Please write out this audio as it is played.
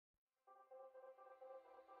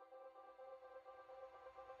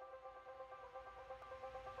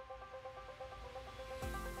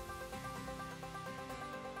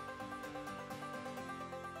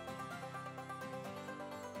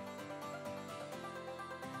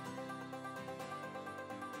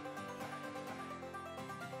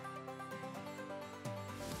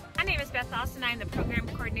Beth Austin. I'm the program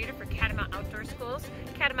coordinator for Catamount Outdoor Schools.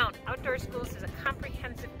 Catamount Outdoor Schools is a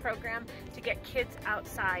comprehensive program to get kids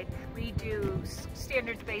outside. We do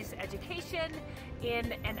standards-based education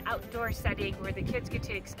in an outdoor setting where the kids get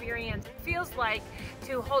to experience what it feels like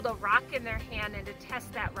to hold a rock in their hand and to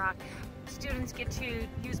test that rock. Students get to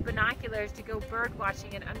use binoculars to go bird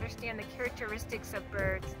watching and understand the characteristics of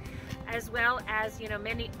birds, as well as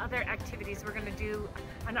many other activities. We're going to do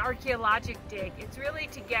an archaeologic dig. It's really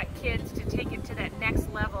to get kids to take it to that next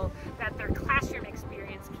level that their classroom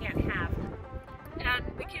experience can't have. And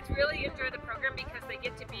the kids really enjoy the program because they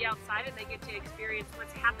get to be outside and they get to experience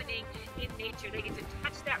what's happening in nature. They get to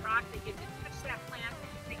touch that rock, they get to touch that plant,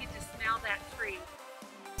 they get to smell that tree.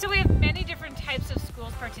 So we have many different types of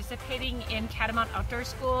schools participating in Catamount Outdoor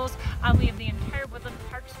Schools. We have the entire Woodland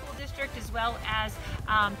Park School District, as well as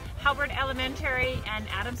Halbert Elementary and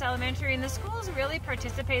Adams Elementary. And the schools really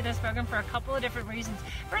participate in this program for a couple of different reasons.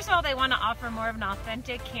 First of all, they want to offer more of an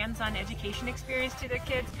authentic, hands-on education experience to their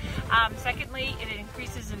kids. Secondly, it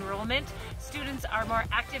increases enrollment. Students are more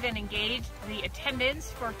active and engaged. The attendance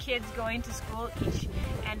for kids going to school each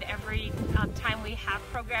and every time we have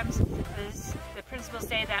programs, the principals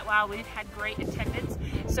say that, wow, we've had great attendance.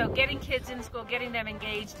 So getting kids in school, getting them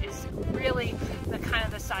engaged is really the kind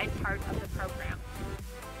of the side part of the program.